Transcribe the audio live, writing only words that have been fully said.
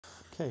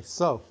Okay,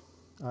 so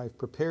I've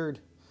prepared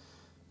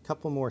a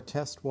couple more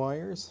test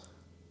wires.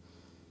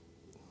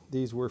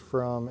 These were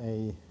from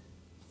a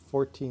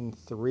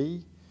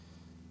 14.3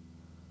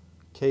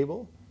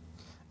 cable,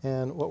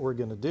 and what we're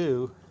going to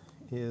do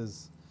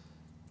is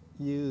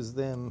use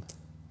them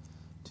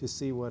to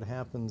see what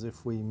happens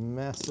if we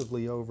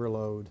massively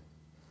overload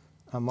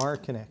a Marr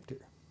connector.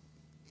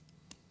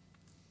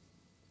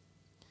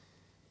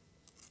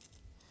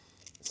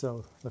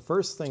 So the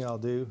first thing I'll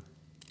do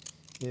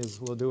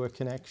is we'll do a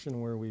connection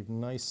where we've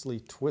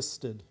nicely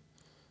twisted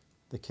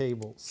the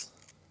cables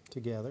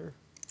together.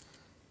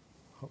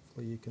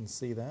 Hopefully you can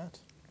see that.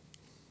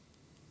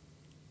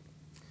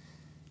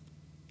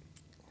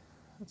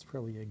 That's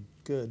probably a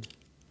good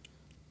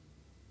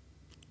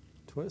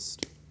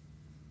twist.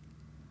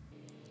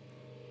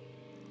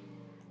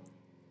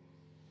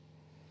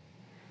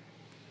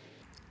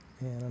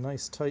 And a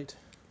nice tight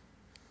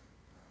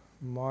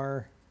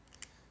Marr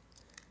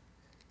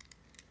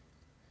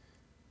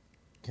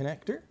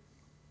connector.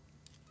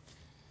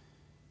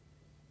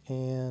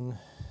 And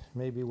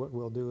maybe what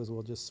we'll do is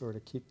we'll just sort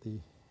of keep the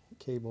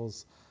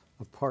cables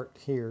apart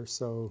here,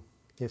 so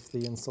if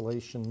the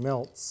insulation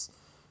melts,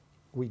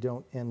 we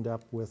don't end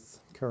up with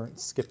current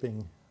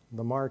skipping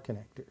the Marr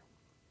connector.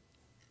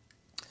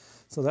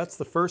 So that's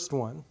the first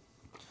one.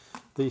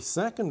 The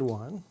second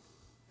one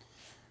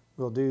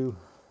we'll do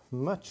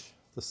much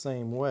the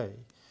same way,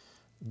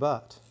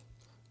 but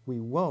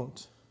we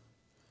won't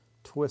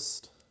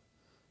twist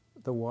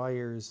the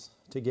wires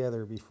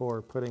together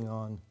before putting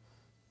on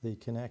the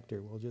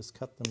connector. We'll just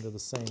cut them to the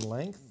same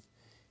length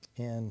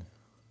and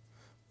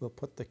we'll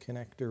put the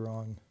connector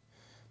on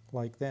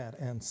like that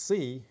and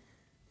see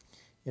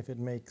if it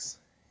makes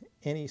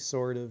any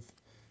sort of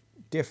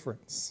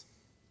difference.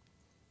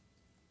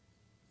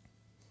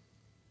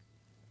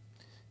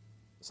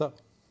 So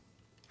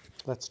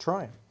let's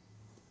try it.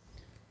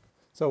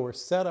 So we're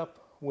set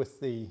up with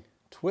the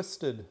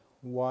twisted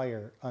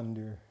wire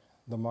under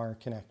the Marr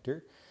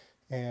connector,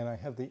 and I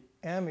have the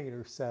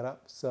ammeter set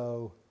up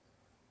so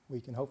we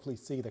can hopefully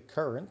see the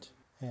current.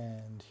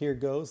 And here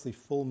goes the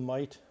full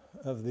might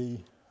of the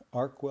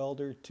arc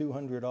welder,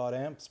 200 odd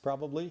amps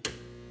probably.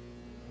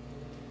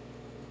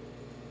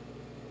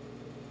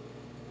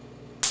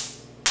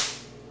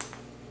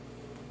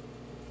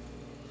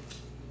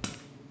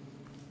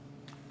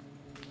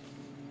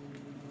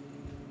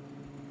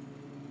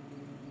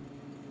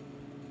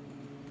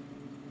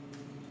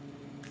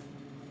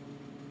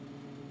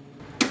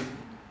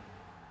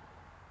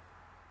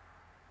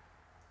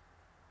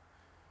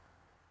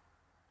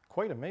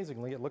 Quite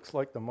amazingly, it looks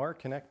like the Marr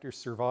connector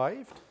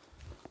survived.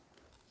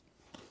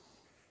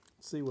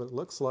 Let's see what it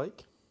looks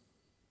like.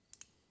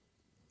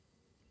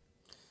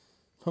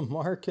 The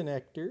Marr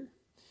connector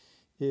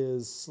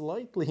is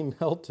slightly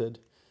melted,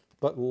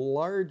 but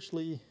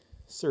largely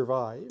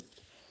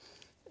survived.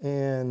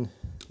 And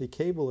the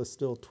cable is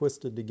still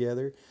twisted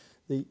together.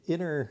 The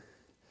inner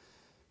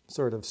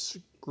sort of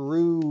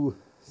screw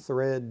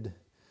thread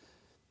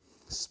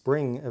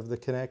spring of the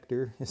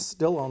connector is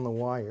still on the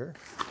wire.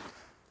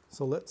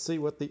 So let's see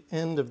what the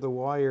end of the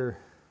wire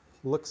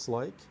looks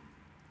like.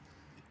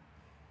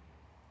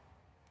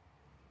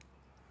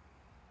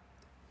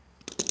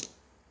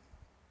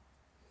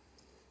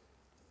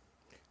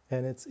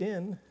 And it's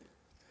in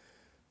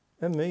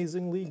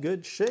amazingly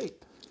good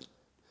shape.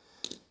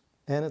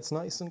 And it's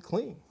nice and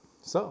clean.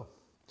 So,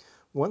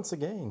 once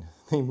again,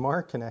 the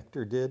Marr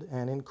connector did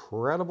an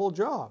incredible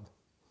job.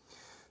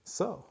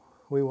 So,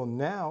 we will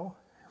now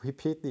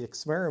repeat the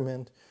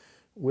experiment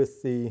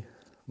with the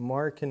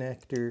Marr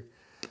connector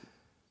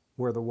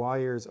where the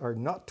wires are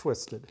not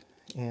twisted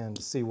and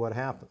see what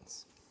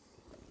happens.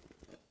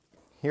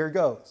 Here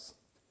goes.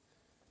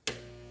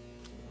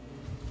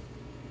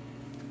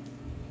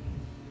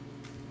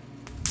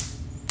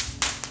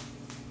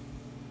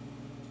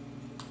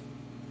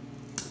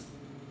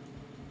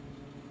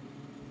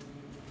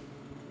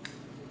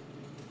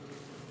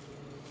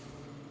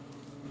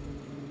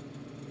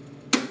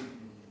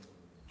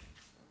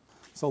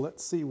 So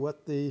let's see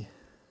what the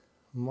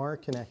Marr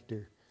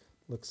connector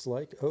looks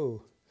like.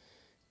 Oh,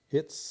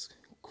 it's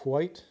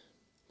quite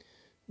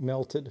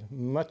melted,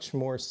 much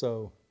more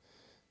so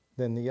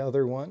than the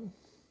other one.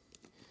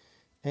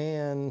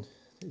 And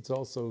it's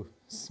also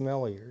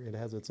smellier. It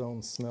has its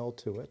own smell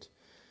to it.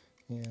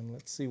 And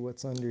let's see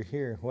what's under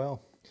here.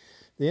 Well,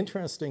 the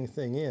interesting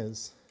thing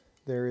is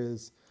there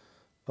is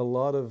a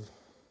lot of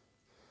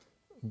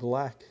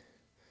black,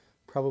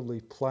 probably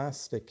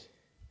plastic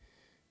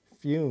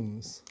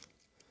fumes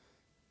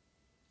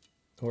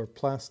or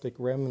plastic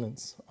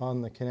remnants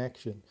on the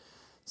connection.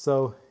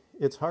 So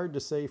it's hard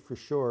to say for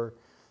sure,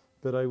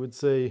 but I would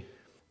say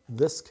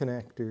this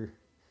connector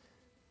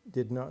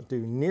did not do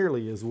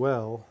nearly as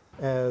well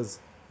as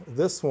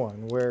this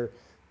one, where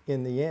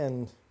in the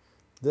end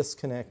this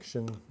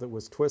connection that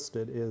was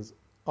twisted is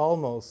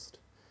almost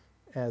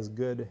as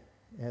good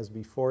as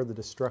before the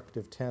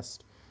destructive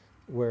test,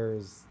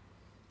 whereas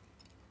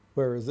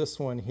this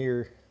one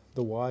here,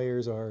 the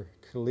wires are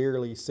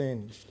clearly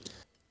singed.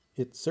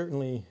 It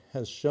certainly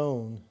has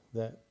shown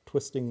that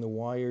twisting the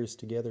wires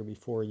together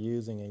before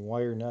using a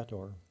wire nut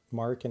or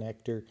Marr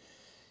connector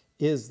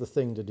is the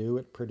thing to do.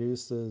 It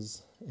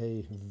produces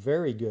a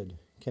very good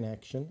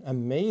connection,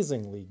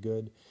 amazingly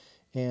good,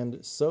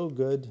 and so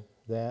good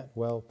that,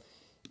 well,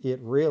 it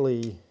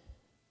really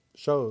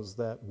shows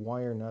that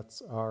wire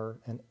nuts are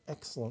an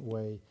excellent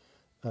way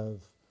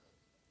of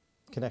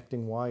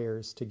connecting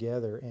wires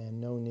together, and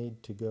no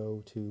need to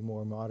go to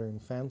more modern,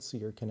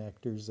 fancier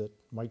connectors that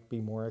might be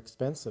more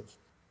expensive,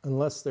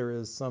 unless there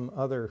is some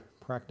other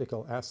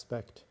practical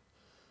aspect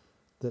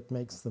that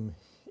makes them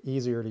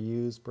easier to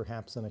use,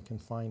 perhaps in a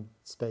confined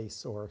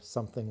space or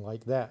something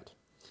like that.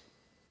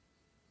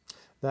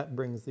 That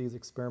brings these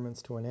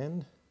experiments to an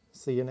end.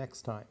 See you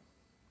next time.